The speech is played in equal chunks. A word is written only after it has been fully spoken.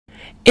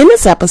In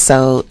this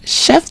episode,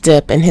 Chef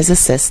Dip and his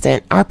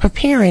assistant are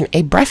preparing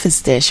a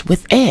breakfast dish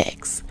with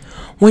eggs.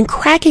 When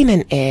cracking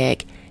an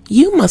egg,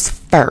 you must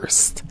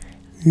first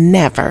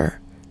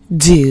never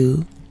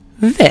do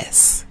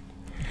this.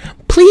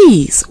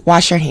 Please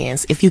wash your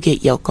hands if you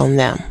get yolk on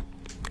them.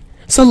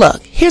 So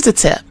look, here's a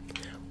tip.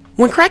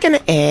 When cracking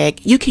an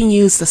egg, you can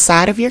use the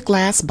side of your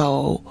glass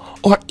bowl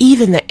or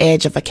even the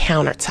edge of a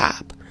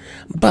countertop.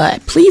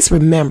 But please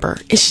remember,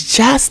 it's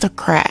just a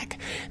crack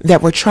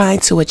that we're trying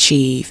to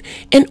achieve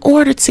in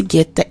order to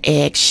get the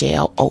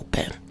eggshell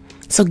open.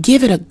 So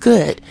give it a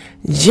good,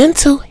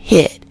 gentle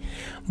hit.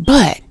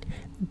 But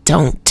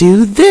don't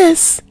do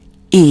this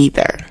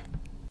either.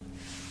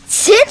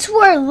 Since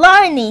we're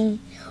learning,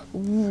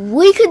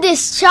 we could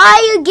just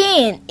try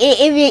again.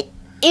 If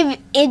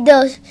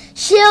the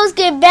shells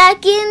get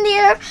back in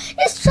there,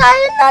 let's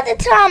try another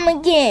time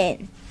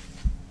again.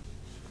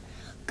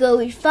 Go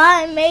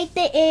refine and make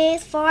the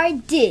eggs for our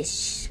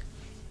dish.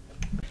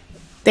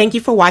 Thank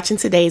you for watching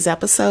today's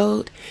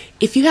episode.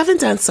 If you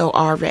haven't done so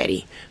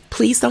already,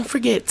 please don't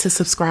forget to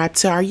subscribe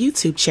to our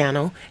YouTube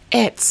channel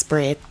at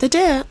Spread the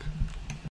Dip.